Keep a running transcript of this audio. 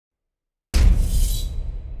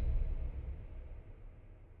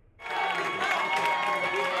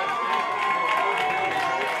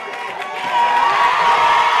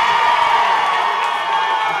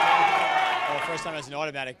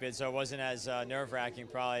bid, so it wasn't as nerve-wracking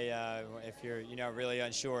probably if you're really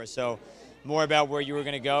unsure. So more about where you were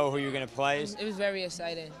going to go, who you were going to play. It was very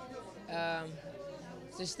exciting.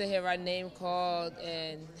 Just to hear our name called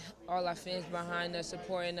and all our fans behind us,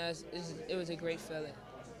 supporting us, it was a great feeling.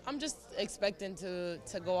 I'm just expecting to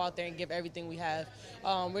go out there and give everything we have.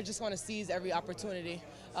 We're just going to seize every opportunity.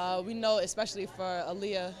 We know, especially for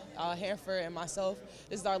Aaliyah, Hanford, and myself,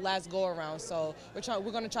 this is our last go-around, so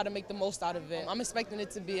we're going to try to make the most out of it. I'm expecting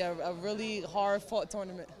it to be a really hard-fought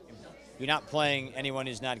tournament. You're not playing anyone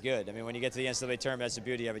who's not good. I mean, when you get to the NCAA tournament, that's the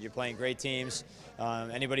beauty of it. You're playing great teams.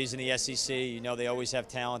 Anybody's in the SEC, they always have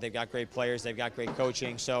talent. They've got great players. They've got great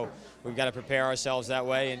coaching. So we've got to prepare ourselves that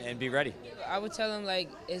way and be ready. I would tell them,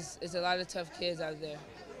 it's a lot of tough kids out there.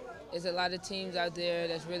 There's a lot of teams out there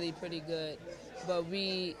that's really pretty good, but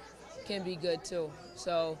we can be good too.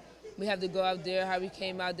 So we have to go out there how we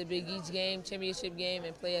came out the Big East game, championship game,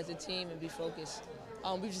 and play as a team and be focused.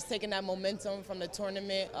 We've just taken that momentum from the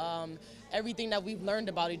tournament, everything that we've learned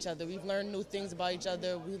about each other. We've learned new things about each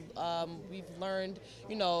other. We've learned,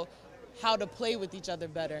 how to play with each other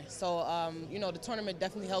better. So, the tournament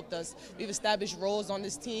definitely helped us. We've established roles on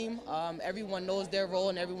this team. Everyone knows their role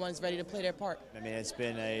and everyone's ready to play their part. I mean, it's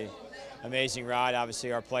been an amazing ride.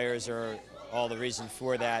 Obviously, our players are all the reason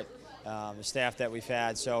for that. The staff that we've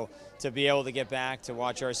had. So to be able to get back, to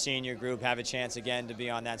watch our senior group have a chance again to be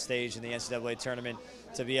on that stage in the NCAA tournament,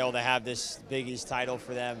 to be able to have this Big East title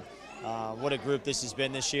for them. What a group this has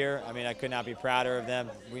been this year. I mean, I could not be prouder of them.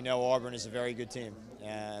 We know Auburn is a very good team.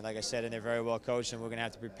 And like I said, and they're very well coached, and we're going to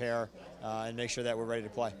have to prepare and make sure that we're ready to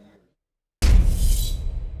play.